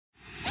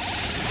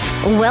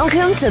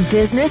Welcome to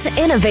Business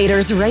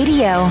Innovators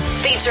Radio,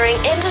 featuring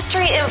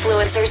industry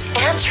influencers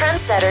and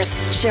trendsetters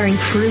sharing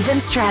proven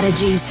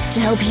strategies to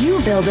help you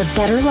build a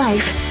better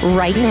life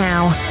right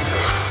now.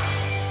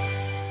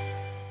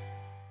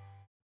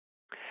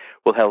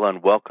 Well, hello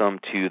and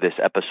welcome to this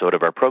episode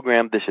of our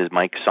program. This is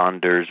Mike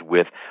Saunders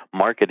with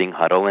Marketing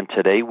Huddle, and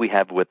today we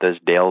have with us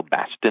Dale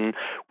Bastin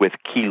with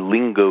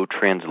Keylingo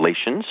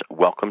Translations.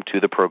 Welcome to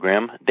the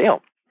program,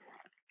 Dale.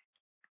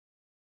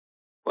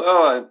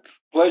 Well, it's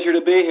a pleasure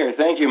to be here.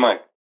 Thank you,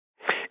 Mike.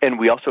 And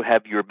we also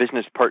have your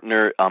business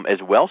partner as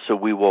well, so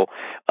we will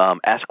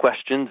ask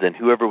questions, and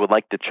whoever would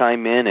like to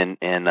chime in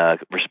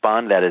and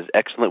respond, that is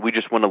excellent. We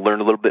just want to learn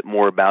a little bit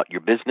more about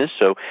your business,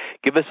 so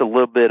give us a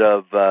little bit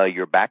of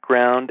your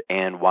background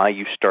and why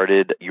you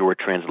started your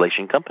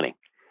translation company.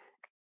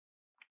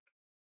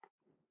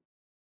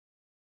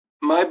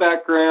 My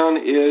background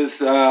is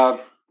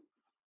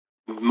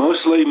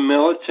mostly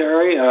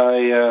military.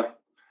 I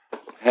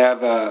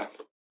have a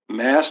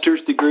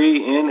master's degree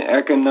in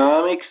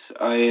economics.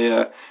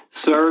 I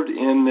served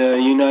in the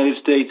United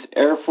States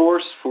Air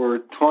Force for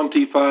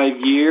 25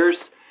 years.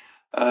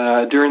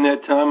 During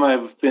that time,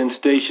 I've been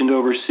stationed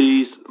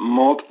overseas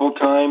multiple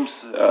times,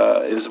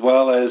 as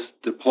well as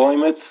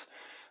deployments.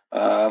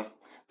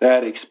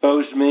 That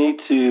exposed me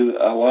to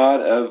a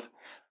lot of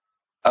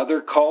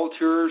other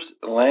cultures,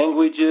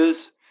 languages,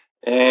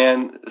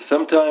 and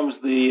sometimes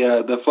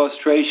the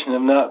frustration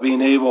of not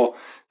being able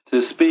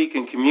to speak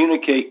and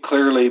communicate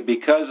clearly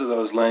because of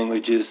those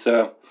languages.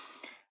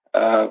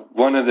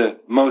 One of the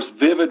most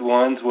vivid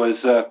ones was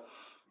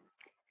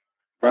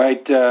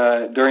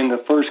during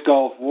the first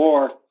Gulf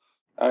War.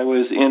 I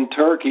was in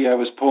Turkey. I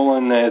was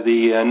pulling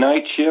the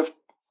night shift,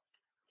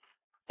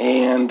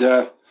 and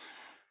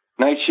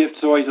night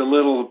shift's always a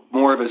little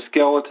more of a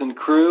skeleton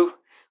crew.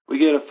 We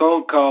get a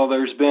phone call.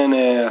 There's been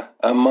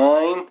a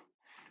mine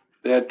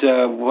that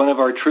one of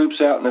our troops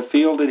out in the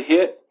field had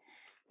hit,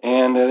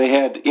 and they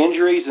had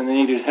injuries and they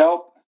needed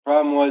help.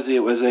 Problem was it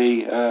was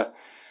a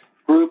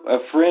group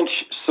of French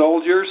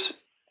soldiers.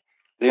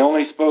 They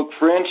only spoke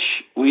French.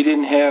 We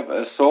didn't have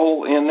a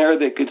soul in there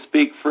that could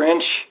speak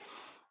French.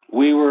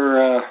 We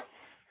were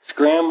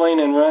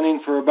scrambling and running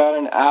for about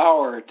an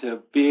hour to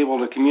be able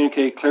to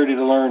communicate clearly,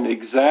 to learn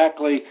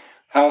exactly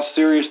how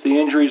serious the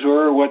injuries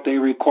were, what they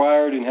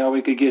required, and how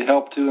we could get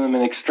help to them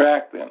and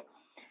extract them.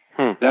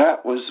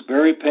 That was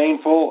very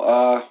painful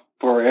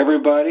for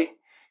everybody.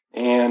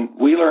 And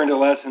we learned a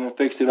lesson and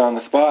fixed it on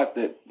the spot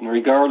that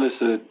regardless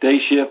of day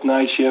shift,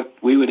 night shift,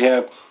 we would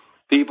have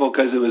people,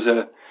 because it was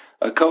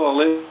a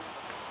coalition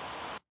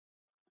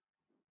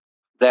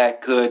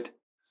that could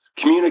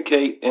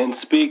communicate and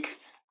speak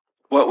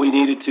what we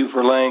needed to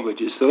for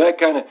languages. So that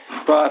kind of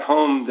brought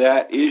home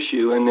that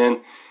issue. And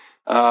then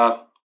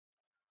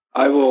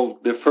I will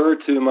defer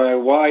to my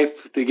wife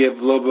to give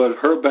a little bit of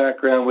her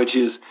background, which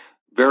is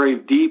very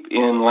deep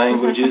in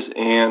languages,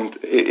 and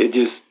it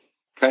just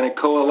kind of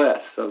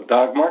coalesce. So,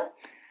 DAGMAR?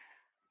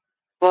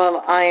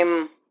 Well,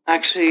 I'm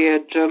actually a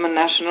German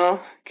national,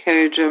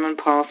 carry a German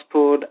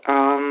passport.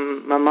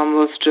 My mom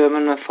was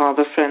German, my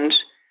father French.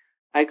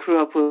 I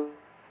grew up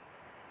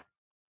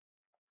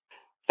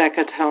back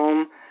at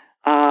home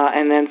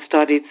and then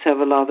studied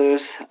several others.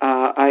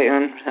 I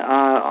earned,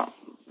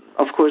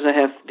 of course, I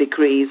have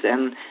degrees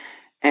and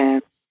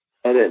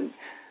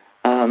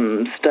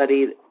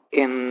studied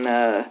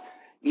in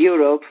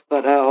Europe,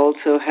 but I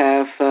also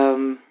have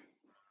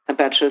a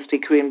bachelor's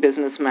degree in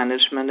business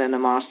management and a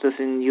master's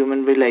in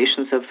human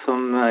relations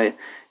from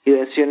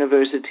U.S.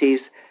 universities,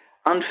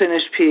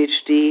 unfinished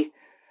PhD.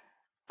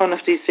 One of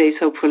these days,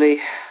 hopefully,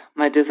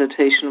 my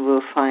dissertation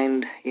will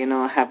find,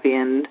 a happy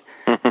end.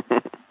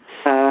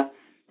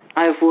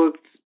 I've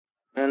worked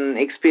and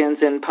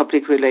experienced in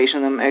public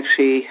relations. I'm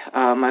actually,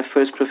 my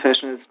first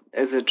profession is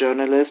as a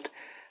journalist.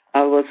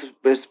 I was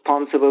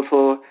responsible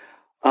for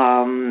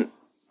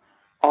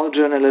all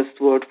journalists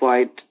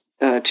worldwide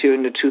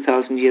during the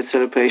 2000-year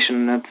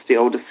celebration. That's the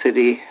oldest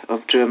city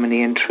of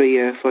Germany, in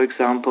Trier, for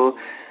example.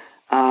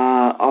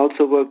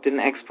 Also worked in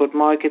export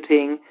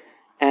marketing,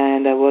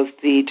 and I was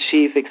the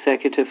chief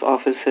executive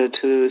officer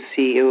to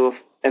CEO of,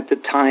 at the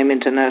time,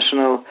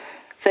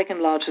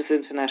 second largest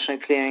international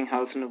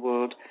clearinghouse in the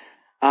world.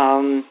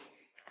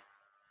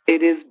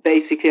 It is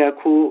basically a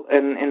cool,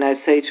 and I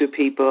say to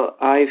people,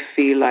 I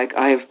feel like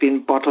I have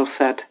been bottle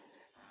fed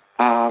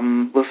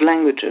with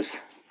languages.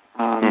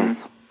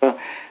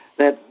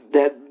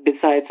 That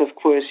besides, of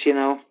course,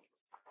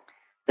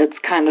 that's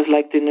kind of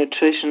like the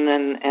nutrition,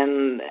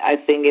 and I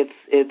think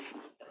it's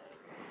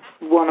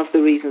one of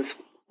the reasons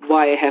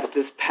why I have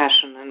this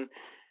passion,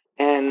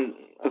 and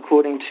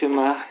according to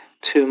my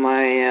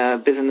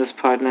business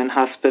partner and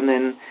husband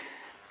and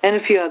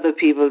a few other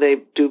people, they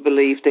do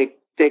believe,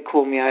 they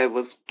call me, I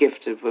was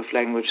gifted with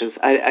languages.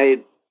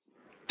 I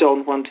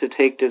don't want to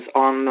take this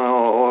on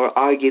or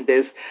argue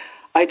this.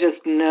 I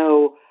just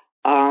know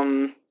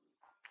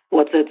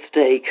what's at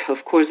stake.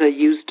 Of course, I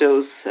used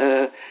those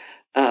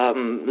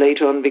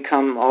later on,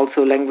 become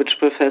also language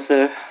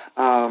professor,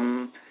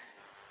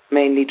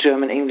 mainly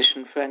German, English,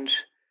 and French.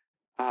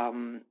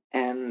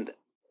 And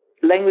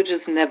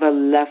languages never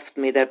left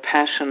me, that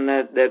passion,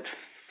 that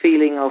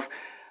feeling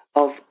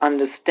of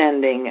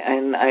understanding.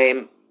 And I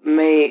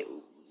may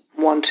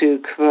want to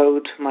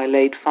quote my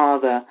late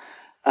father.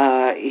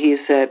 He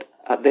said,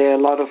 there are a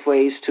lot of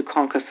ways to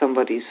conquer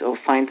somebody's or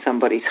find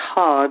somebody's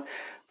heart,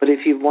 but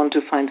if you want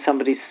to find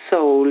somebody's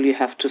soul, you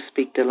have to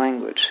speak the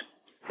language.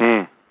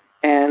 And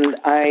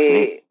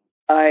I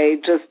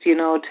just,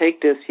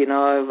 take this,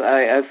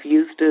 I've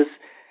used this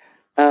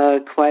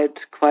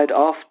quite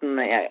often.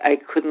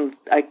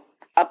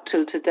 Up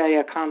till today,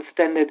 I can't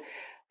stand it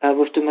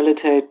with the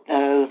military.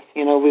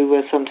 We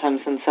were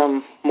sometimes in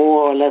some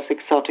more or less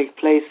exotic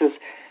places,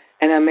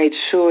 and I made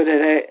sure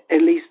that I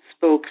at least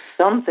spoke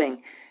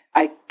something.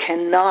 I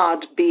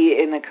cannot be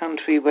in a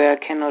country where I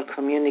cannot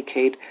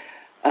communicate.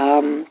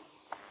 And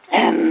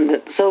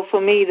so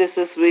for me, this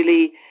is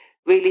really,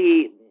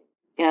 really,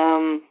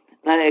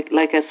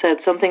 like I said,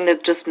 something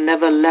that just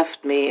never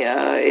left me.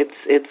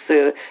 It's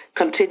a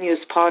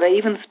continuous part. I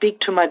even speak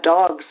to my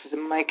dogs,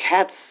 my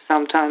cats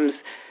sometimes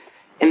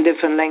in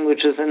different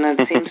languages, and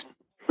it seems,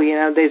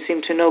 they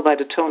seem to know by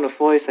the tone of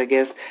voice, I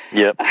guess,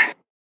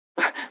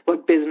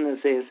 what business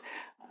is.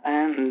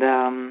 And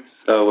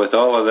so with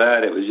all of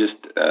that, it was just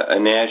a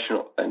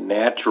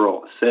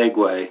natural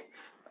segue.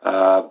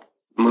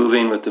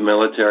 Moving with the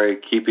military,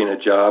 keeping a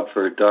job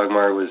for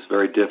DAGMAR was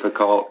very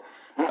difficult.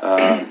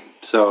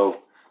 So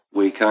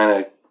we kind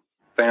of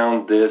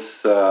found this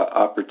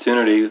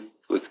opportunity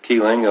with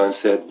Keylingo and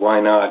said, why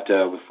not?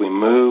 If we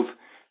move,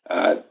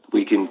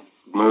 we can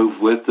move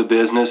with the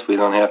business. We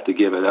don't have to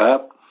give it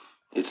up.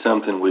 It's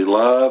something we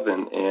love,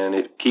 and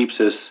it keeps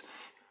us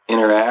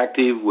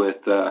interactive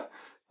with a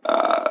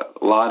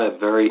lot of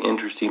very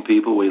interesting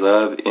people. We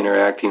love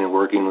interacting and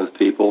working with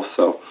people.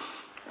 So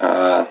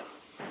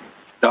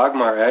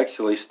DAGMAR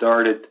actually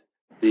started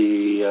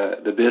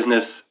the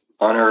business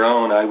on her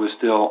own. I was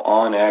still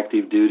on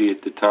active duty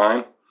at the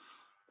time,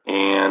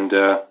 and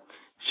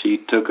she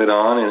took it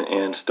on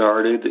and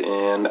started.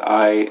 And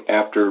I,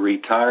 after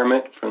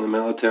retirement from the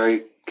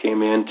military,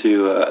 came in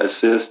to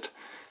assist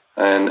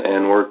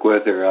and work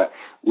with her.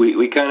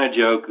 We kind of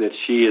joke that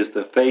she is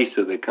the face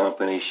of the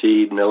company.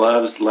 She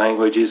loves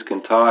languages,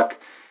 can talk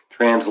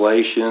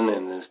translation,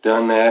 and has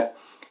done that.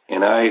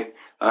 And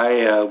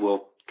I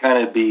will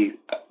kind of be,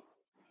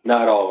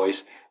 not always,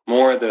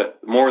 more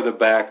the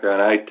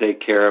background. I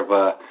take care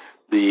of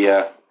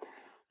the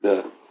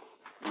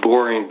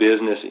boring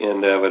business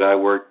end of it. I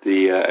work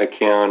the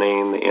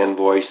accounting, the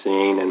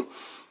invoicing,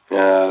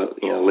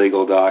 and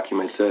legal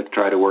documents. I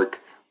try to work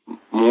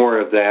more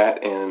of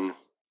that and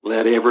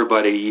let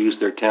everybody use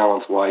their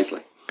talents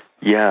wisely.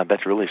 Yeah,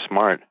 that's really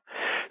smart.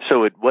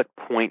 So at what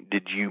point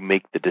did you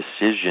make the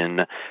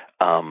decision,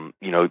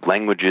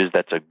 languages,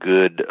 that's a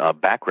good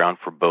background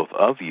for both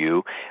of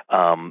you,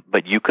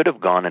 but you could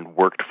have gone and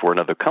worked for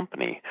another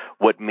company.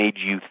 What made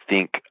you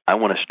think, I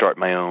want to start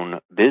my own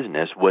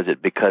business? Was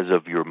it because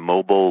of your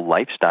mobile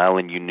lifestyle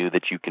and you knew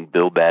that you can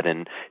build that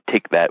and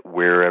take that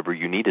wherever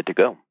you needed to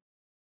go?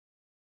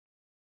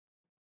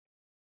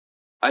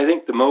 I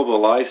think the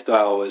mobile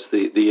lifestyle was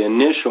the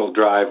initial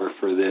driver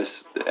for this,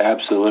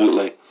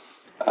 absolutely.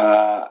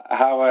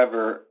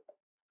 However,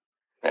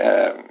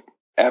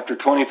 after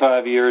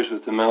 25 years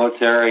with the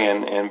military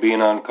and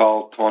being on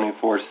call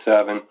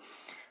 24/7,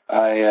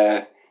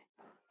 I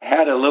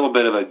had a little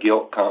bit of a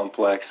guilt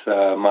complex.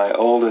 My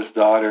oldest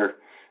daughter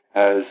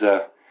has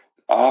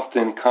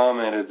often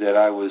commented that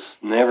I was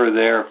never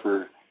there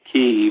for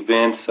key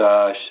events.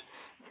 I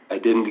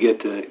didn't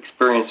get to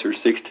experience her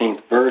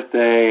 16th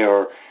birthday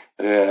or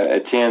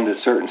attend a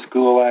certain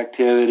school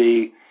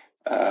activity,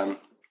 and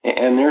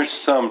there's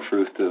some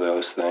truth to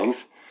those things.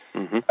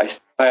 Mm-hmm. I still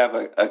have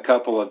a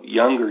couple of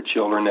younger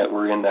children that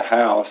were in the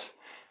house,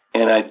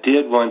 and I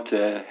did want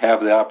to have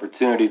the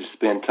opportunity to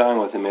spend time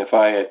with them. If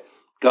I had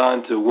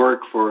gone to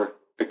work for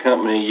a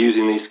company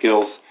using these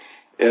skills,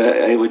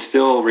 it would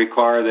still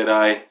require that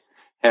I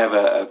have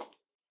a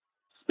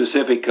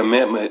specific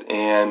commitment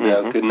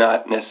and could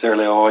not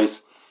necessarily always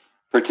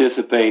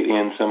participate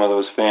in some of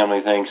those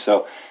family things.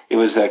 So it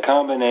was a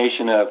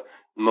combination of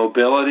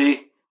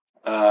mobility,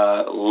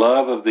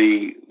 love of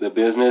the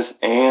business,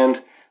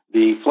 and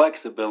the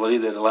flexibility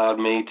that allowed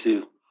me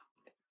to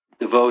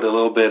devote a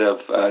little bit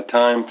of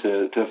time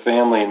to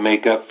family and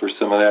make up for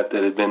some of that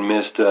had been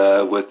missed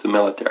with the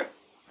military.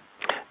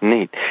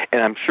 Neat.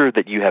 And I'm sure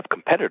that you have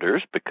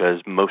competitors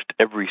because most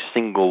every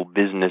single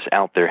business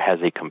out there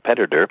has a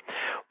competitor.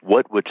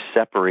 What would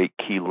separate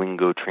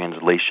Keylingo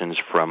translations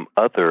from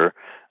other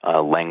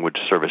language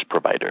service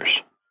providers?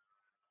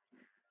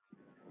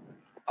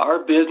 Our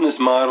business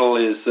model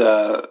is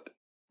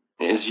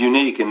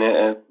unique, and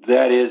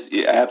that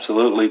is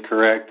absolutely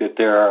correct. That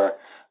there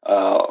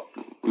are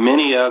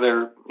many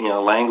other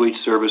language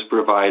service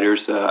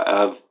providers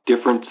of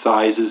different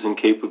sizes and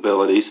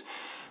capabilities.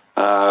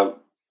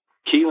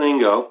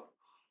 Keylingo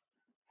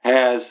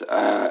has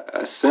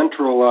a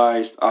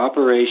centralized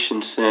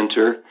operations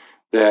center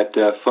that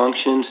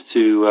functions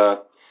to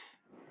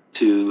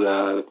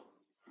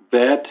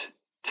vet,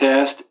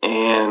 test,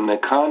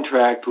 and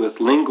contract with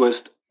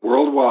linguists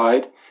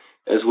worldwide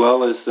as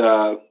well as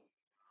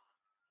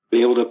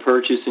be able to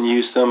purchase and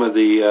use some of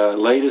the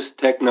latest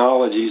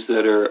technologies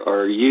that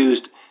are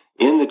used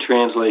in the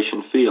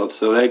translation field.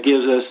 So that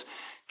gives us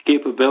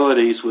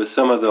capabilities with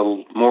some of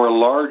the more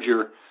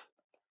larger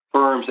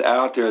firms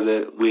out there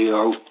that we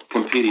are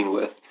competing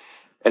with.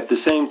 At the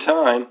same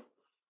time,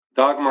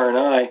 DAGMAR and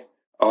I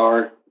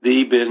are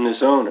the business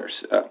owners.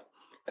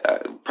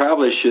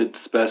 Probably should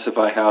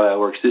specify how that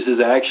works. This is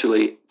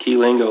actually,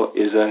 Keylingo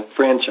is a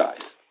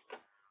franchise.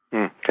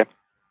 Okay.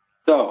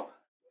 So,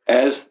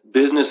 as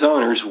business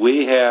owners,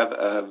 we have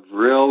a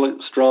real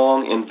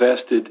strong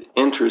invested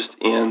interest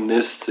in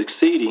this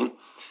succeeding.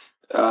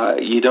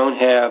 You don't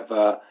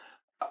have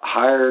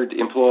hired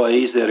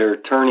employees that are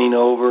turning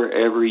over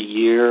every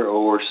year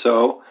or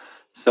so.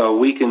 So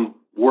we can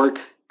work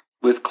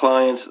with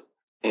clients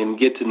and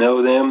get to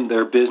know them,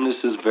 their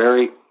businesses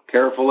very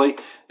carefully,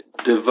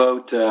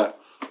 devote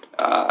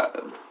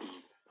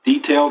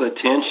detailed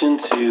attention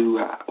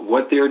to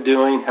what they're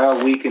doing,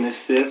 how we can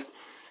assist.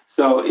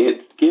 So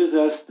it gives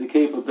us the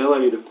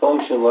capability to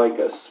function like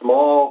a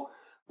small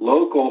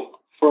local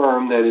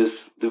firm that has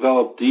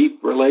developed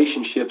deep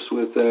relationships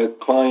with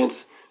clients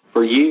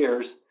for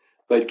years,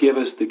 but give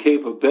us the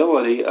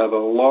capability of a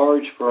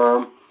large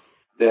firm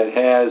that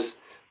has,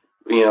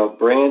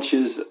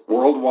 branches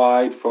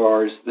worldwide as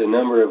far as the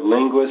number of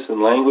linguists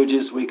and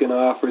languages we can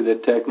offer, the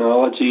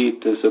technology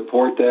to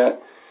support that.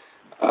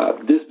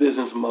 This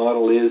business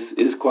model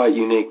is quite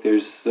unique.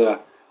 There's,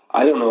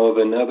 I don't know of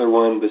another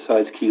one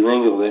besides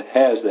Keylingo that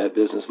has that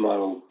business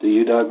model. Do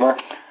you, DAGMAR?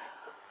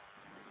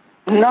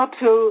 Not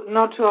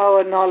to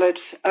our knowledge.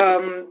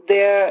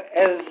 There,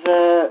 as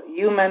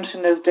you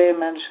mentioned, as Dave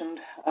mentioned,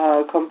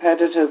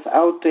 competitors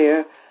out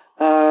there.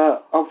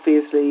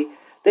 Obviously,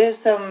 there's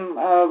some.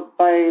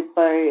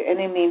 By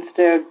any means,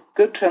 there are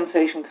good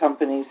translation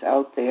companies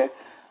out there.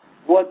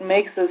 What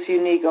makes us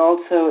unique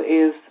also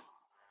is,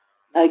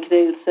 like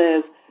Dave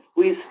says,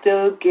 we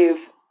still give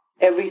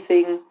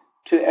everything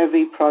to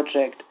every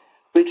project,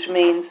 which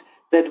means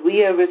that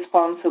we are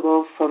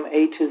responsible from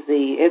A to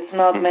Z. It's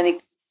not many,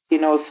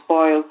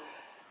 spoil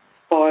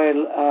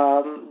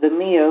the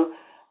meal.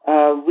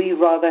 We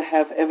rather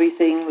have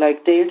everything,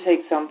 like Dale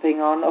takes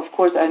something on. Of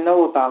course, I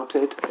know about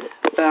it,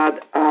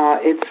 but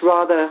it's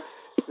rather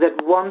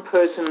that one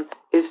person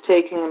is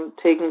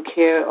taking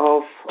care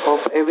of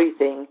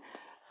everything.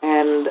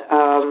 And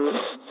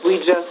we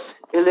just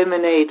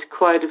eliminate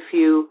quite a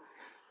few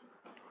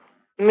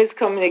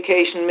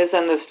miscommunication,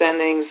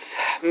 misunderstandings,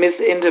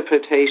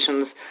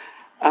 misinterpretations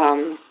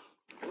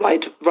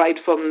right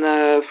from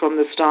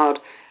the start.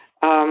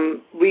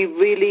 We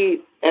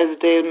really, as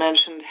Dale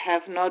mentioned,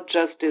 have not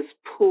just this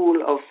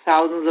pool of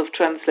thousands of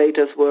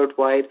translators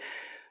worldwide,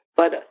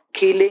 but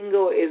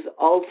Keylingo is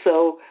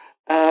also,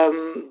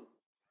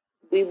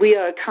 we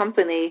are a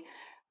company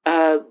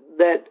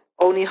that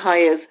only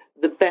hires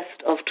the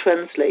best of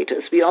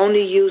translators. We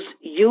only use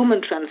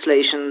human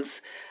translations.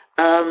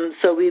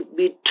 So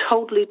we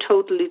totally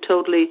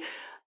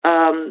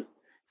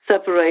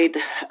separate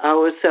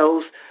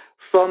ourselves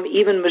from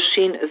even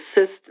machine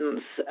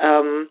assistance.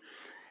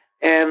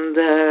 And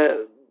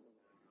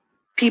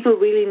people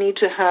really need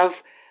to have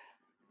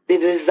the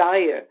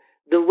desire,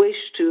 the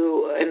wish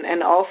to,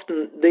 and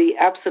often they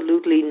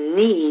absolutely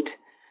need,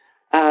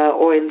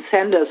 or in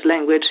Sanders'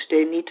 language,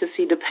 they need to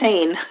see the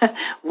pain.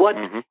 What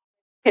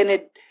can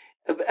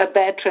a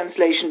bad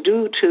translation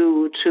do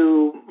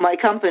to my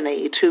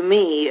company, to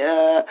me?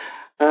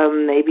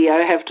 Maybe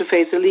I have to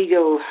face a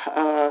legal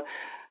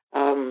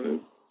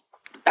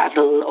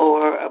battle,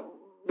 or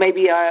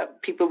maybe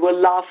people will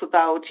laugh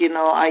about,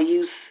 I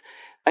use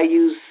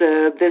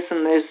this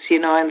and this,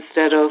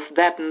 instead of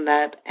that and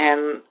that,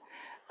 and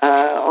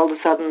all of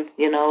a sudden,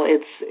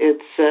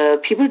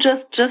 it's people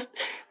just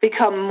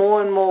become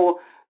more and more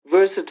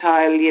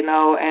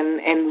versatile,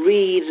 and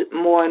read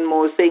more and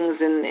more things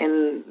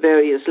in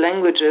various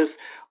languages,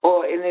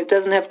 and it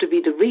doesn't have to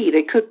be to read.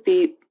 It could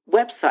be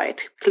website,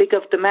 click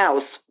of the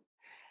mouse.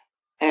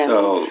 And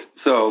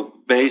so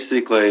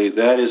basically,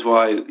 that is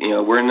why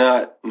we're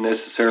not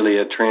necessarily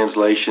a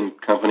translation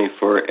company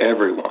for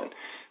everyone.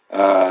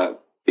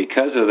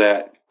 Because of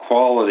that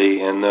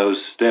quality and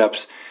those steps,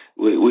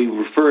 we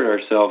refer to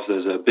ourselves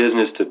as a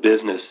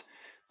business-to-business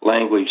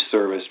language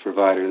service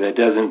provider. That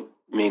doesn't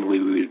mean we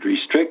would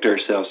restrict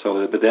ourselves so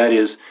that, but that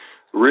is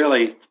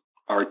really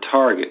our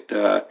target.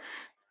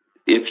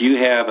 If you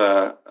have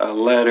a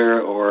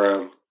letter or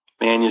a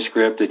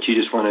manuscript that you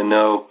just want to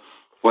know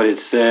what it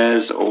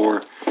says,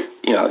 or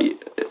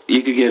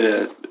you could get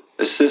a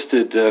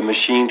assisted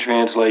machine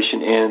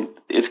translation, and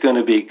it's going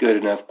to be good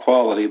enough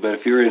quality. But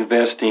if you're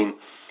investing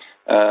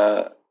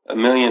 $1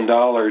 million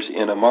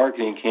in a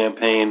marketing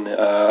campaign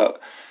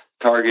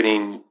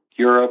targeting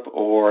Europe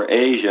or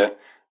Asia,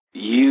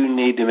 you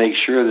need to make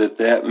sure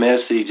that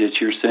message that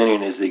you're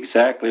sending is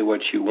exactly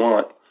what you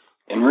want.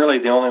 And really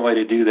the only way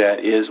to do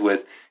that is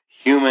with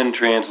human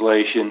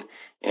translation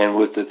and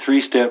with the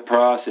 3-step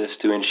process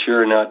to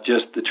ensure not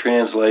just the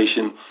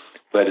translation,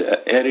 but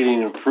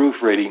editing and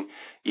proofreading.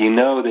 You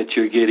know that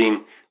you're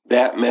getting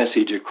that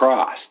message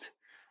across.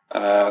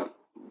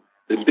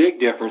 the big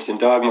difference in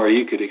Dagmar,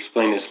 you could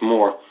explain this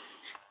more.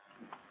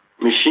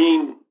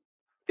 Machine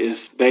is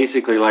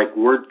basically like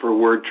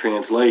word-for-word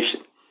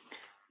translation.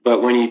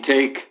 But when you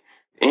take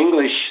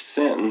English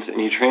sentence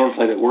and you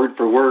translate it word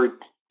for word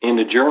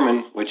into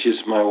German, which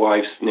is my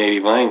wife's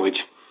native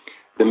language,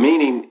 the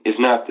meaning is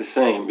not the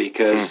same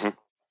because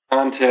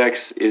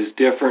context is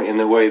different in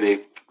the way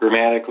they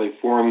grammatically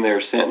form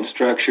their sentence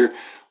structure,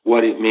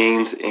 what it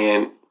means,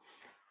 and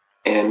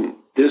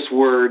this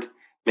word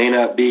may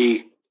not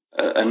be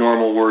a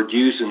normal word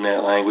used in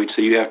that language,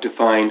 so you have to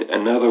find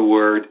another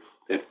word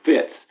that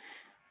fits.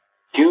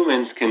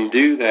 Humans can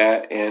do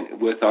that,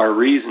 and with our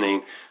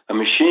reasoning, a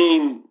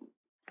machine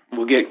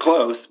will get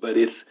close, but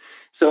it's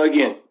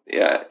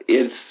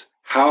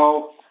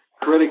how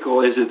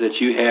critical is it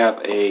that you have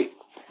a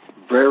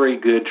very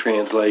good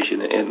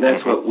translation, and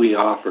that's what we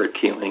offer at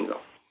Keylingo.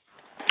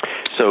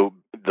 So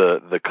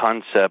the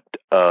concept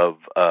of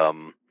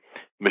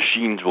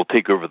machines will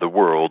take over the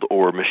world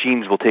or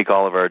machines will take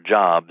all of our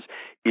jobs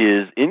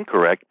is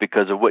incorrect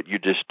because of what you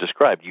just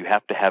described. You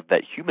have to have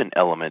that human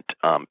element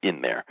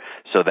in there.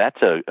 So that's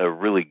a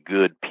really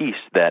good piece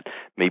that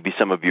maybe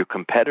some of your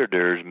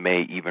competitors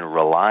may even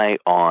rely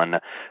on,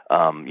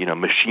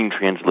 machine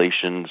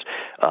translations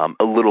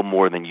a little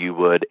more than you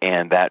would,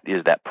 and that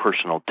is that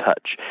personal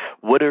touch.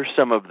 What are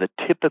some of the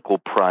typical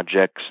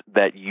projects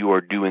that you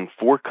are doing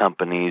for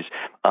companies?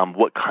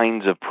 What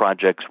kinds of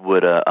projects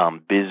would a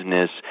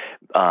business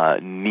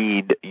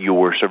need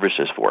your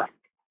services for?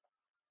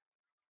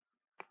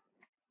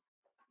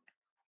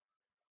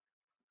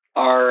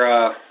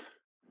 Our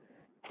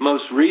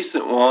most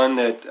recent one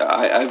that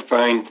I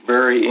find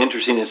very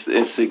interesting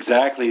is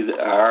exactly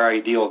our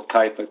ideal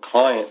type of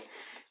client.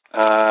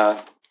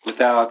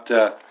 Without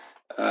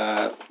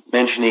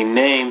mentioning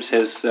names,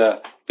 has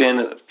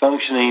been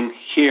functioning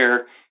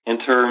here in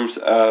terms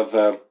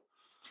of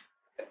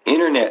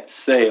internet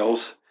sales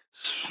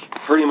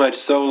pretty much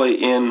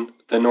solely in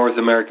the North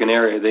American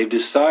area. They've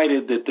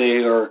decided that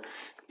they are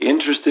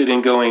interested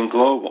in going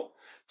global.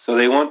 So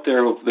they want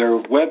their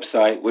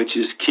website, which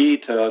is key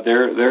to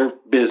their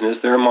business,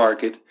 their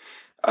market,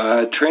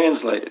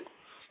 translated.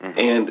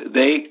 And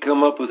they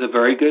come up with a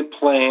very good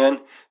plan,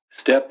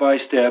 step by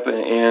step,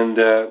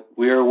 and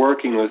we are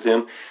working with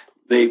them.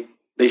 They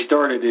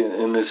started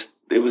in this.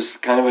 It was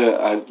kind of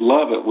I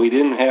love it. We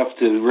didn't have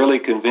to really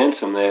convince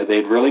them.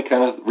 They'd really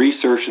kind of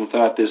researched and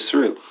thought this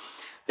through.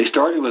 They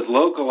started with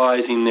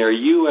localizing their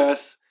U.S.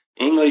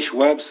 English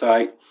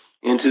website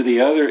into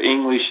the other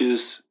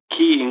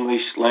key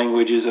English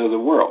languages of the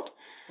world.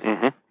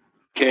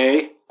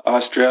 UK,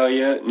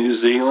 Australia,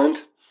 New Zealand.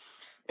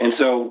 And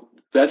so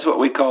that's what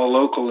we call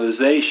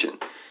localization.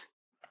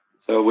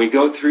 So we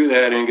go through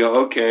that and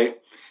go, okay,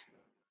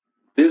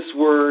 this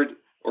word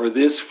or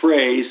this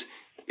phrase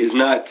is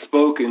not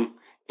spoken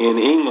in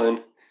England,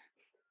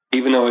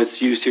 even though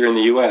it's used here in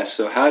the U.S.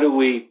 So how do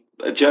we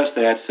adjust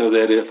that so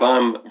that if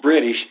I'm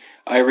British,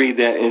 I read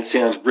that and it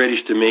sounds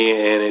British to me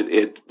and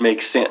it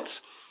makes sense?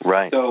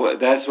 Right. So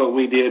that's what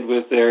we did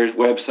with their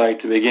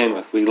website to begin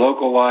with. We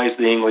localized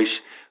the English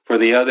for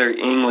the other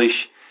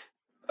English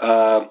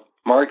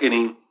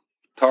marketing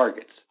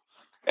targets.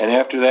 And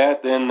after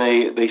that, then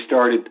they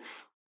started,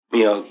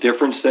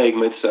 different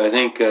segments. I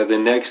think the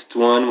next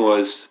one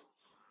was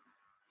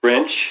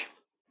French,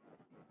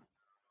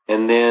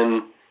 and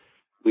then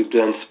we've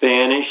done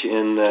Spanish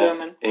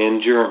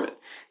and German.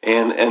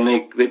 And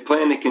they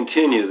plan to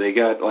continue. They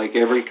got like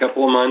every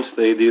couple of months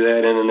they do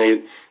that, and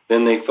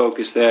then they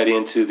focus that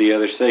into the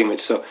other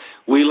segments. So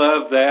we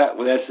love that.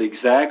 That's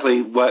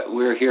exactly what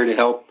we're here to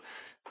help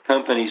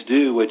companies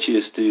do, which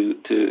is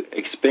to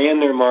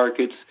expand their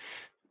markets,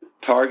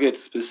 target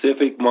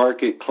specific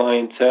market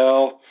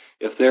clientele.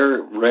 If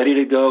they're ready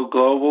to go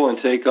global and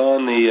take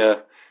on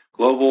the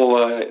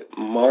global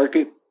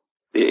market,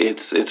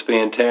 it's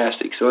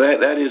fantastic. So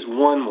that is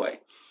one way.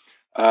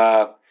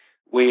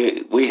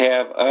 We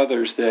have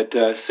others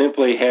that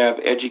simply have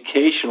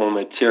educational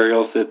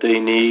materials that they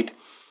need,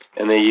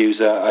 and they use,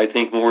 I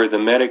think, more of the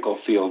medical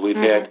field. We've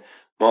had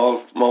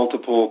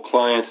multiple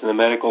clients in the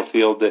medical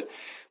field that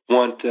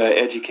want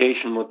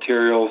educational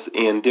materials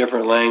in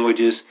different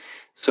languages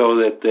so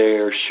that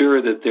they're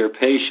sure that their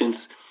patients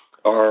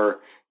are,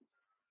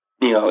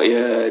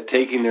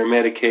 taking their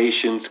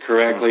medications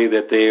correctly,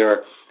 that they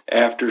are,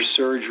 after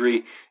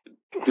surgery,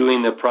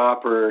 doing the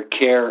proper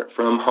care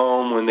from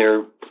home when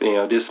they're,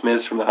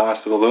 dismissed from the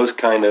hospital, those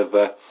kind of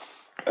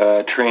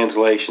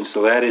translations.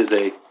 So that is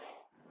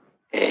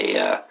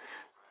a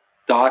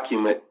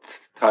document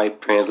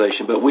type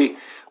translation. But we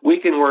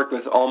can work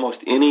with almost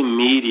any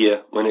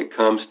media when it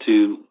comes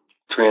to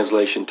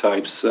translation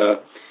types.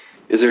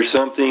 Is there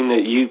something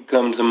that you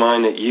come to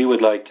mind that you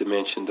would like to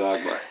mention,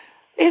 Dagmar?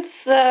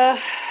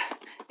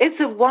 It's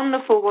a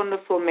wonderful,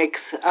 wonderful mix.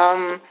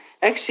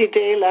 Actually,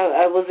 Dale,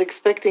 I was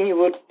expecting you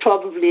would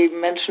probably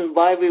mention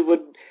why we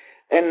would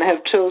and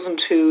have chosen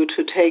to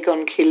take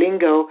on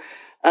Keylingo.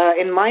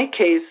 In my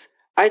case,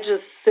 I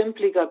just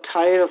simply got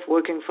tired of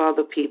working for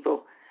other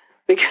people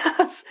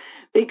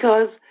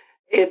because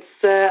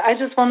I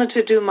just wanted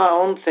to do my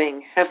own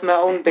thing, have my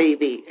own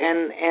baby,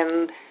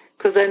 and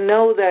because I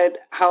know that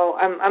how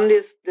I'm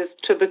this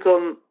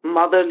typical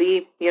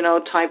motherly,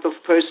 type of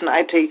person.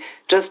 I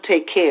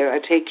take care. I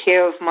take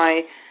care of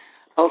my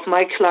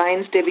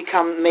clients. They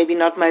become maybe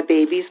not my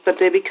babies, but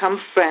they become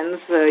friends.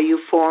 You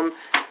form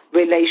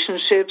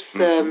relationships,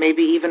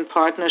 maybe even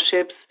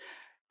partnerships,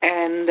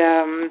 and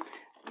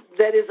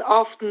that is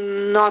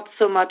often not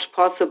so much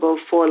possible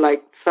for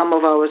like some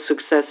of our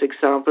success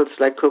examples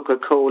like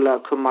Coca-Cola,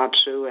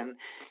 Komatsu,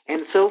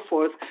 and so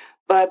forth.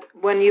 But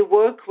when you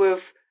work with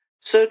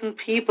certain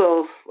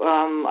people,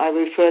 I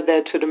refer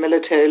there to the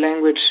military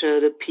language,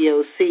 the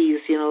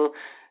POCs,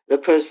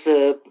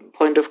 the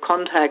point of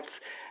contacts,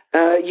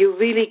 you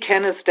really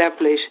can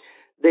establish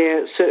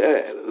there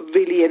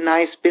really a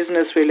nice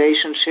business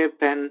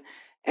relationship and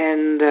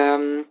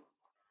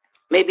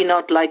maybe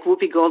not like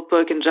Whoopi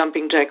Goldberg and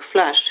Jumping Jack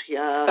Flash,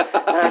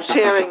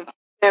 sharing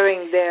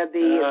there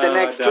the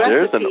next recipe.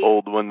 There's an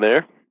old one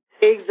there.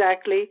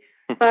 Exactly.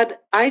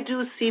 But I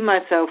do see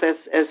myself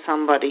as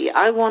somebody.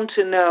 I want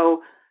to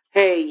know,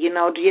 hey,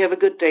 do you have a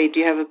good day? Do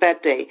you have a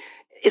bad day?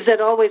 Is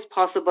that always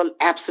possible?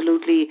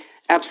 Absolutely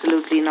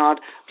not.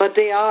 But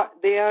there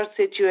are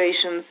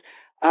situations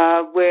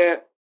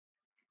where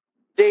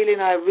Dale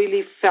and I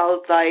really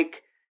felt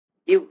like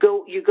you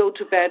go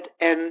to bed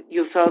and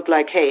you felt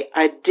like, hey,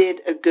 I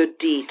did a good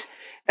deed.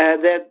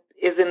 That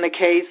is in the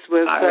case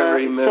with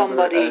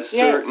somebody. A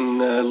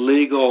certain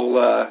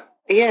legal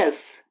yes.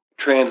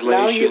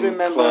 translation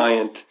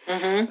client.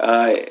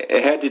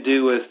 It had to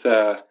do with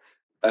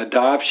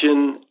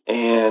adoption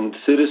and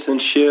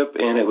citizenship,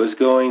 and it was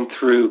going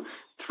through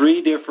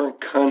 3 different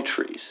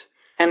countries.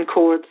 And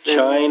courts.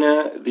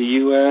 China, the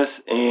U.S.,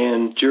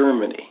 and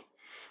Germany.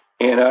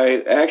 And I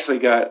actually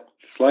got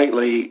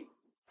slightly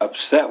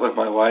upset with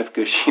my wife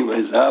because she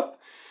was up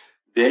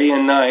day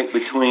and night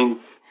between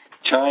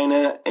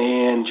China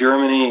and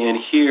Germany and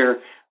here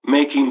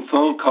making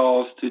phone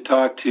calls to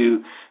talk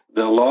to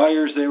the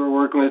lawyers they were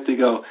working with to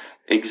go,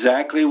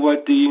 exactly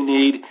what do you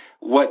need?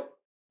 What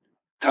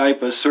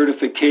type of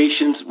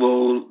certifications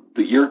will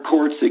your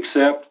courts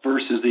accept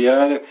versus the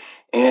other?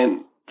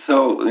 And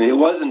so it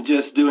wasn't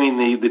just doing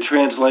the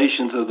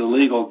translations of the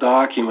legal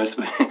documents,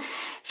 but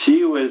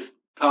she was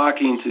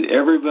talking to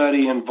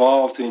everybody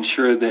involved to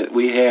ensure that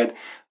we had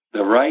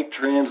the right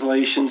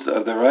translations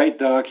of the right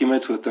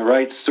documents with the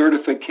right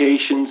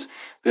certifications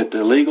that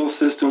the legal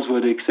systems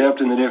would accept.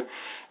 And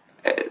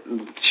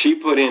she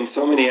put in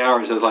so many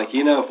hours. I was like,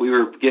 if we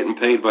were getting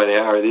paid by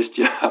the hour, this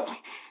job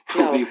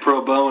would be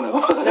pro bono.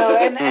 No,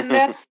 and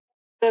that's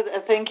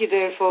thank you,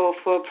 Dale,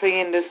 for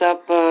bringing this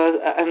up.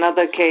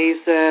 Another case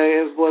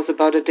was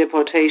about a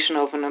deportation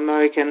of an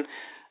American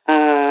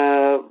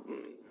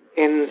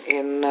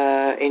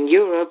in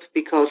Europe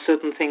because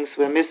certain things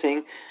were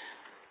missing,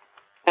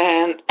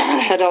 and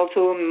had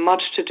also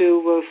much to do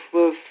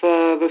with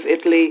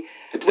Italy.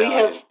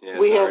 Italian, I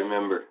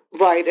remember.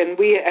 Right, and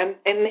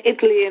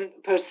Italy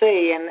per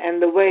se,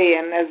 and the way,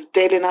 and as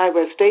Dale and I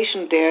were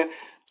stationed there,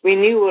 we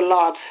knew a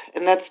lot,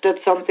 and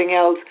that's something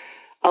else.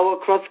 Our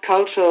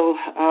cross-cultural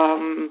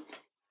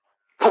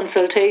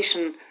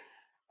consultation,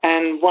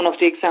 and one of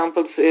the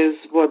examples is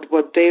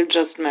what Dale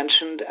just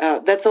mentioned.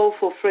 That's all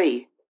for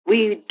free.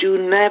 We do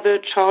never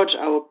charge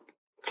our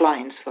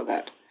clients for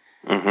that.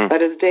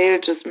 But as Dale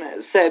just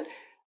said,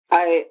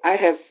 I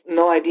have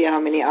no idea how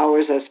many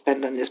hours I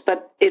spend on this,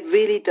 but it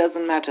really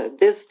doesn't matter.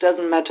 This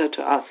doesn't matter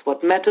to us.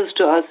 What matters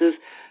to us is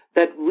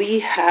that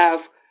we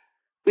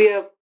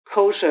are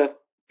kosher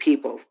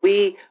people.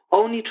 We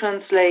only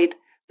translate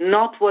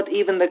not what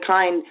even the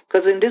client,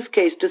 because in this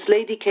case, this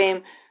lady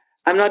came,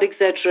 I'm not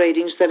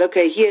exaggerating, she said,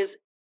 okay, here's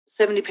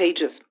 70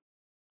 pages.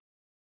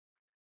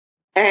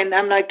 And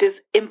I'm like, this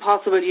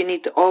impossible, you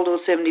need all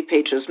those 70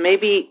 pages.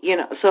 Maybe,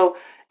 so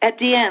at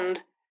the end,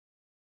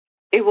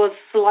 it was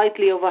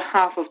slightly over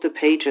half of the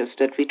pages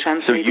that we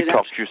translated. So you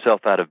talked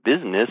yourself out of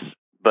business,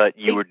 but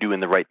you were doing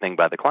the right thing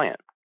by the client.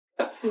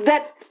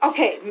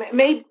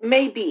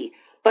 Maybe.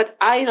 But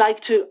I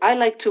like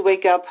to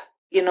wake up,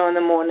 in the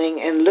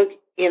morning and look,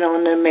 in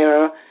the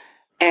mirror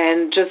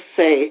and just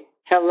say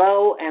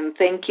hello and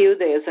thank you.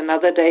 There's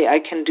another day I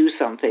can do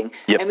something.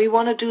 Yep. And we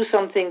want to do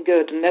something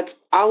good, and that's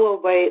our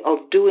way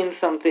of doing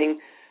something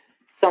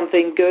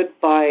good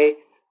by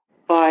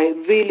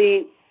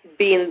really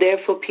being there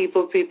for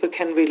people. People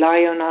can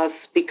rely on us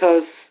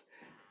because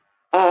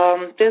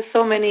there's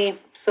so many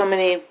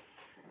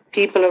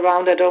people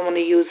around. I don't want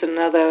to use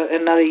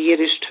another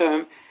Yiddish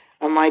term.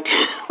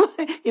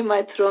 You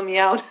might throw me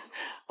out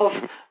of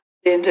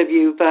the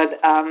interview, but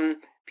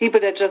people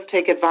that just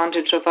take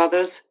advantage of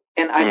others,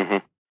 and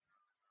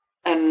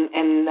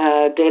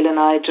Dale and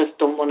I just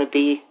don't want to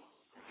be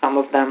some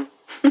of them.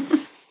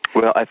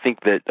 Well, I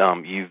think that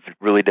you've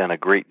really done a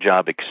great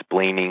job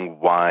explaining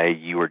why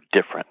you are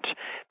different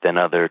than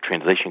other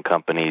translation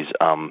companies.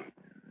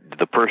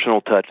 The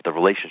personal touch, the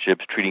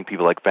relationships, treating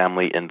people like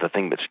family, and the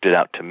thing that stood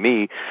out to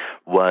me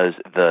was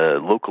the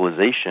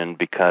localization,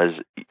 because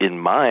in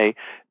my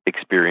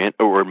experience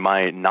or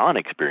my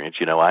non-experience,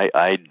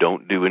 I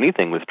don't do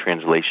anything with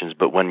translations,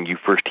 but when you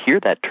first hear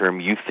that term,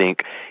 you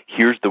think,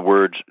 here's the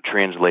words,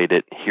 translate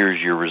it,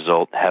 here's your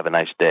result, have a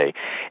nice day.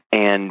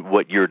 And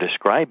what you're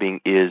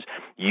describing is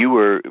you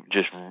were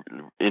just,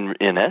 in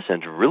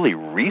essence, really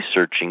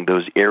researching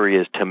those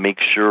areas to make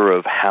sure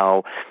of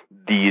how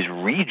these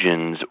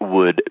regions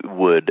would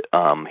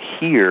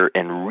hear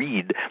and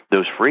read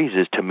those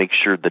phrases to make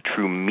sure the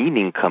true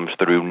meaning comes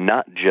through,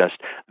 not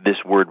just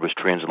this word was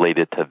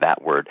translated to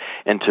that word.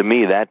 And to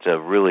me, that's a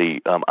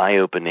really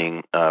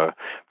eye-opening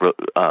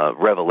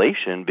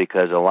revelation,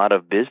 because a lot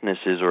of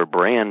businesses or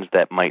brands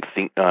that might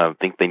think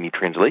they need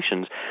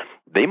translations,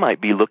 they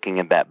might be looking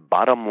at that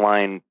bottom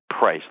line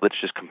price. Let's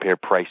just compare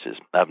prices.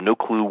 I have no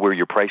clue where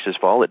your prices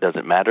fall. It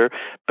doesn't matter,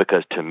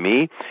 because to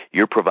me,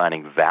 you're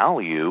providing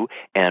value,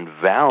 and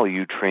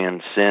value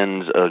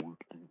transcends a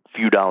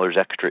few dollars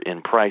extra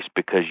in price,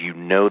 because you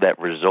know that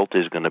result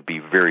is going to be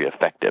very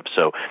effective.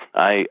 So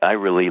I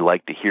really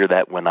like to hear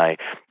that when I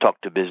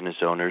talk to business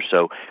owners.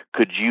 So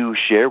could you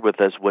share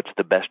with us what's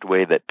the best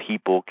way that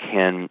people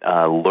can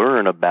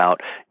learn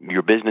about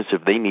your business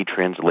if they need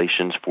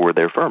translations for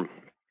their firm?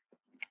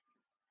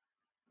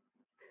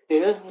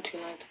 Yeah, would you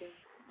like to?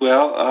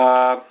 Well,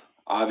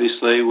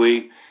 obviously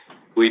we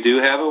do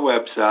have a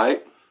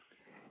website.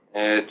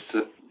 It's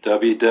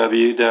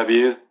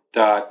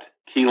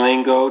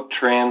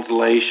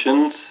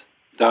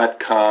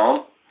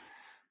www.keylingotranslations.com.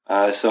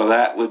 So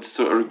that would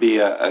sort of be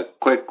a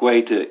quick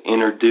way to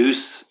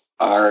introduce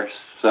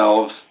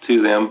ourselves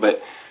to them.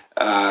 But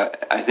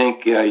I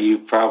think you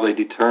probably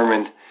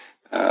determined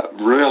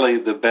really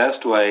the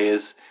best way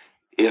is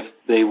if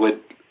they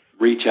would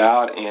reach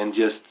out and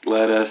just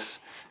let us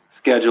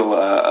schedule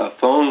a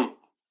phone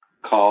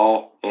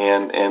call,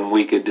 and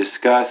we could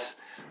discuss,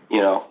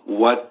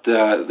 what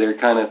they're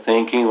kind of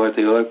thinking, what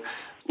they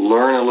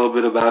learn a little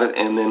bit about it,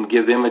 and then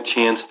give them a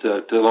chance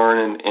to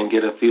learn and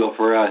get a feel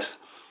for us.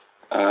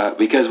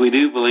 Because we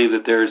do believe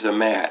that there's a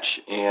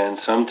match, and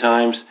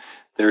sometimes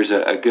there's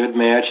a good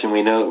match, and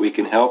we know that we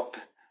can help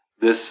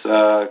this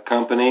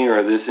company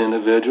or this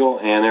individual,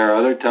 and there are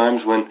other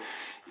times when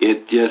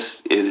it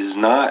is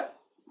not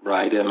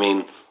right. I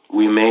mean,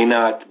 we may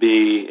not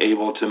be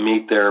able to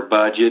meet their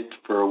budget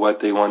for what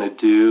they want to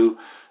do,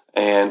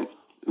 and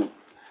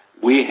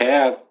we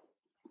have,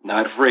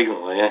 not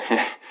frequently,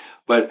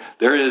 but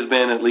there has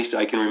been, at least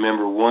I can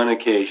remember one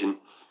occasion,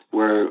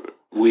 where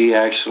we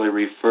actually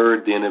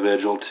referred the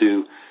individual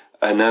to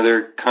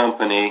another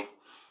company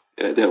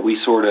that we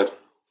sort of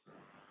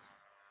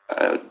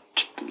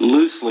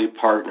loosely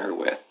partner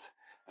with.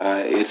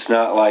 It's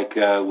not like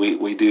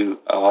we do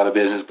a lot of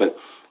business, but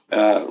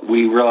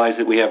we realize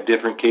that we have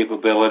different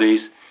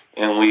capabilities,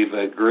 and we've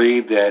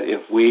agreed that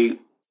if we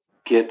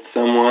get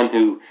someone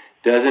who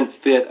doesn't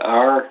fit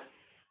our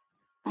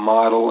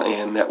model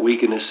and that we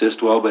can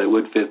assist well, but it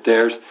would fit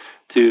theirs,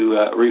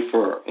 to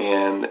refer.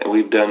 And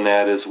we've done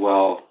that as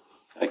well.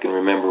 I can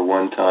remember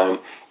one time,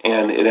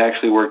 and it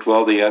actually worked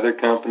well. The other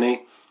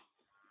company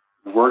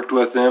worked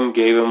with them,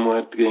 gave them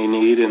what they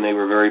need, and they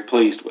were very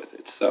pleased with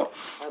it. So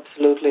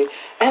absolutely,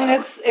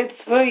 and it's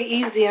very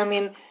easy. I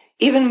mean,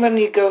 even when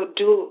you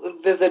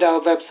visit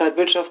our website,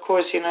 which of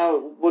course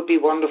would be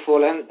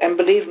wonderful, and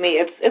believe me,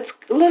 it's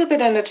a little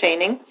bit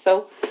entertaining.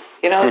 So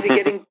if you're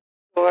getting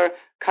or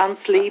can't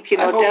sleep,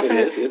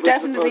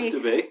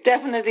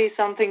 definitely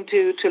something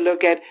to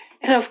look at.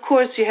 And of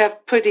course, you have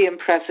pretty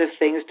impressive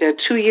things. There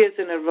 2 years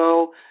in a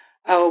row,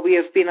 we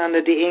have been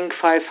under the Inc.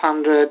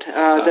 500,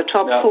 the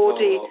top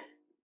 40.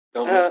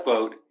 Don't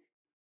misquote.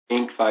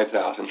 Inc.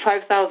 5,000.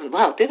 5,000.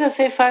 Wow, did I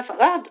say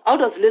 5,000?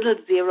 Out of little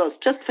zeros.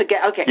 Just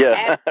forget. Okay.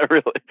 Yeah,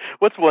 really.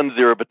 What's 1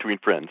 0 between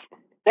friends?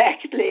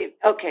 Exactly.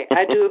 Okay,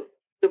 I do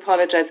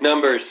apologize.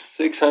 Number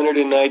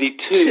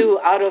 692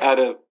 out of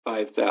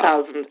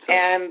 5,000.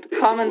 And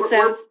common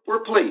sense. We're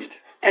pleased.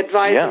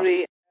 Advisory.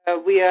 Yeah.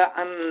 We are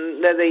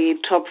under the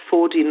top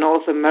 40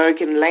 North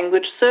American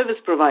language service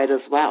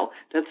providers. Wow,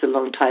 that's a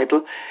long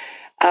title.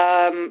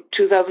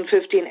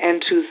 2015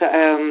 and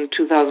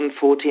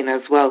 2014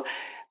 as well.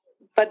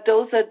 But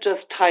those are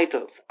just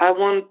titles. I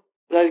want,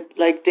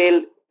 like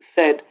Dale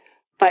said,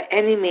 by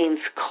any means,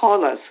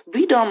 call us.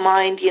 We don't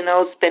mind,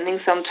 spending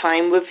some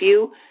time with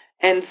you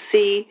and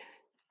see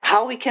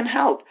how we can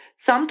help.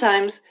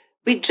 Sometimes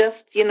we just,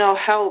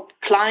 help,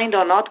 client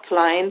or not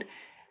client,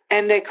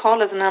 and they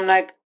call us, and I'm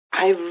like,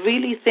 I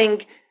really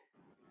think,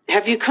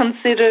 have you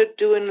considered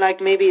doing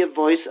maybe a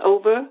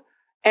voiceover?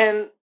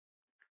 And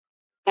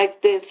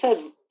like they said,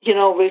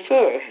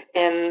 refer.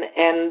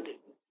 And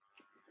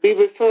we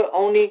refer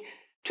only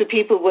to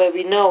people where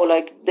we know,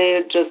 like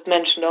they just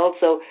mentioned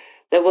also,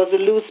 there was a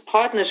loose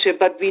partnership,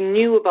 but we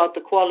knew about the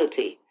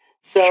quality.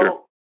 So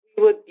sure.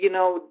 We would,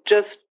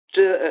 just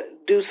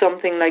do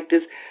something like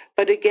this.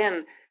 But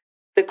again,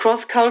 the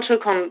cross-cultural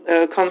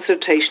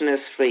consultation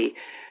is free.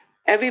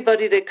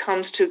 Everybody that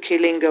comes to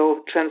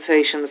Keylingo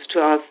Translations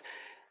to us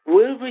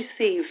will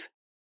receive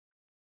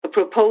a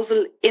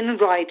proposal in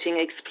writing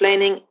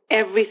explaining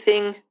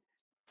everything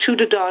to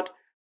the dot,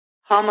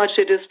 how much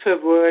it is per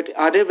word,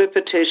 are there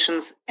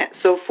repetitions, and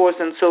so forth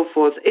and so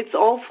forth. It's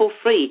all for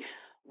free.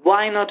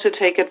 Why not to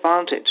take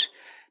advantage?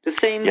 The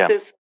same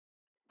is,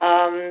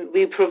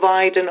 we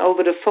provide an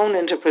over-the-phone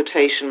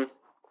interpretation.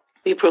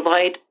 We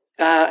provide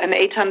an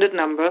 800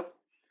 number.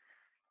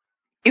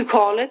 You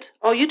call it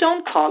or you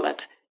don't call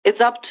it.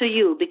 It's up to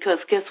you, because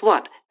guess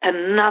what?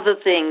 Another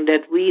thing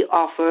that we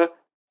offer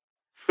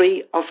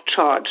free of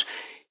charge.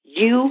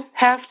 You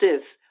have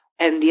this,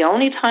 and the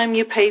only time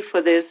you pay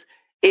for this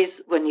is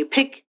when you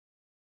pick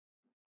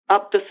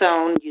up the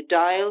phone, you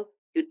dial,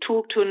 you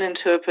talk to an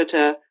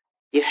interpreter,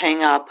 you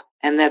hang up,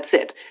 and that's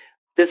it.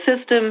 The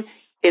system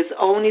is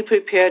only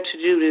prepared to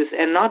do this,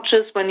 and not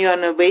just when you're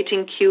in a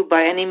waiting queue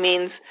by any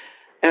means.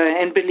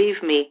 And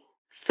believe me,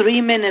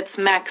 3 minutes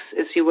max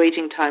is your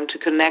waiting time to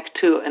connect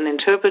to an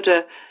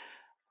interpreter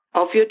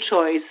of your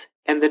choice.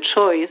 And the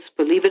choice,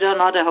 believe it or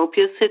not, I hope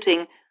you're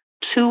sitting,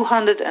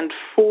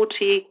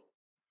 240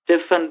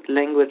 different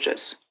languages.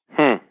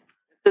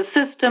 The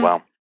system,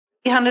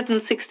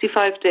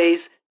 365 days,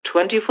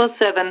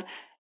 24/7,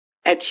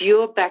 at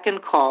your beck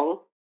and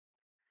call.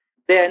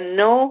 There are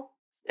no,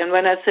 and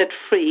when I said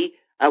free,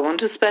 I want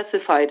to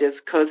specify this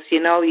because,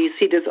 you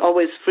see this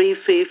always free.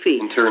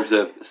 In terms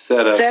of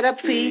setup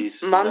fee,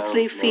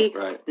 monthly fee,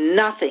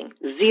 nothing.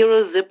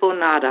 Zero, zippo,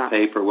 nada.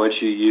 Pay for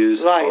what you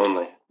use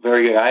only.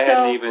 Very good. I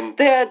hadn't even...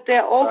 There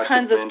are all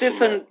kinds of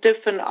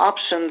different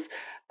options.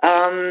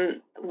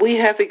 We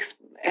have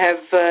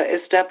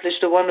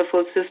established a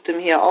wonderful system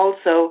here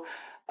also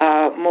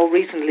more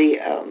recently.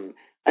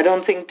 I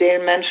don't think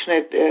Dale mentioned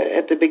it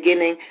at the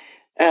beginning.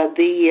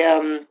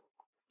 The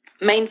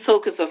main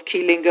focus of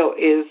Keylingo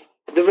is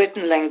the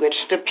written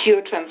language, the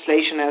pure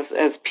translation,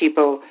 as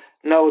people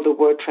know the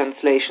word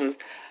translations.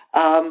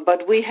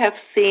 But we have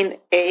seen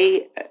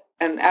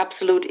an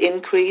absolute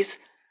increase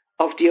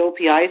of the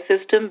OPI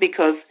system,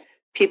 because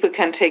people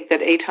can take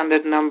that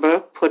 800 number,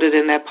 put it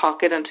in their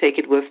pocket, and take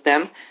it with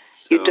them.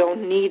 So you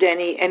don't need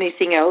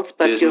anything else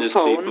but your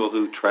phone. Business people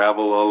who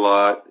travel a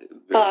lot.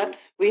 But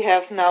we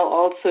have now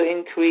also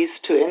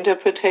increased to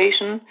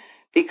interpretation,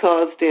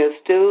 because there are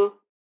still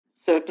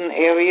certain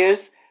areas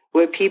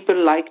where people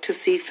like to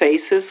see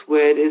faces,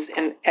 where it is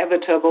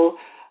inevitable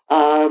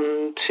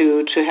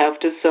to have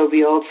this. So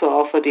we also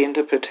offer the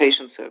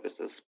interpretation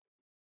services.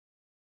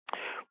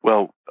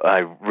 Well, I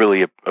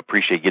really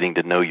appreciate getting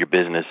to know your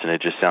business, and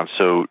it just sounds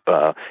so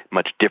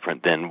much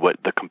different than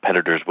what the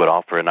competitors would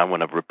offer. And I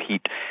want to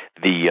repeat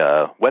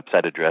the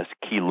website address,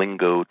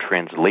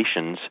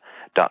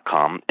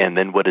 keylingotranslations.com, and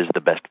then what is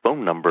the best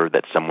phone number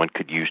that someone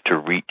could use to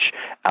reach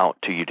out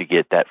to you to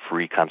get that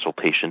free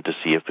consultation to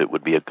see if it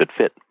would be a good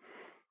fit?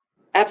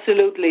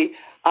 Absolutely.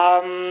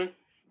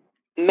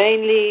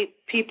 Mainly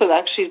people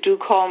actually do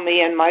call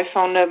me, and my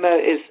phone number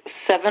is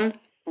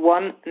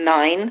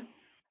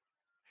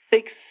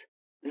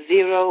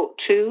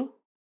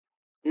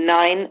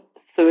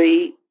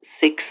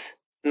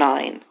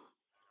 719-602-9369.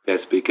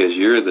 That's because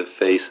you're the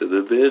face of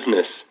the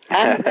business.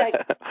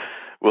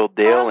 Well,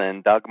 Dale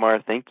and Dagmar,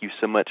 thank you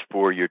so much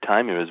for your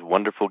time. It was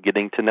wonderful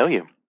getting to know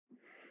you.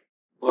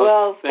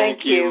 Well,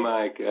 thank you,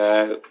 Mike.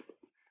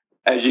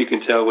 As you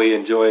can tell, we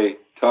enjoy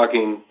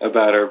talking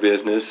about our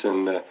business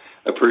and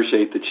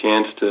appreciate the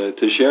chance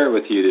to share it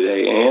with you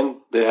today and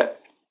the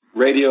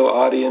radio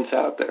audience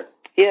out there.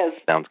 Yes.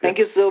 Sounds good. Thank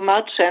you so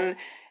much, and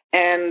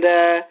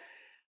a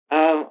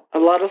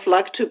lot of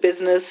luck to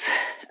business.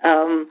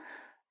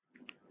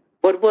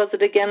 What was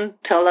it again?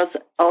 Tell us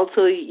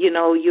also,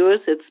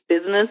 yours, it's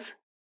business.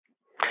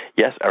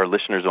 Yes, our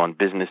listeners on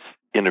Business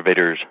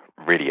Innovators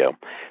Radio.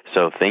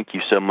 So thank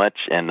you so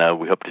much, and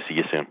we hope to see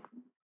you soon.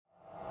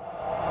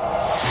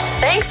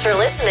 Thanks for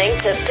listening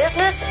to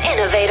Business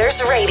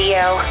Innovators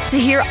Radio. To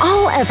hear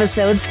all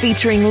episodes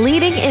featuring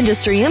leading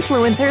industry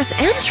influencers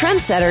and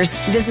trendsetters,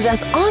 visit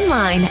us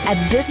online at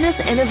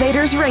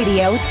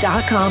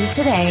businessinnovatorsradio.com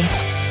today.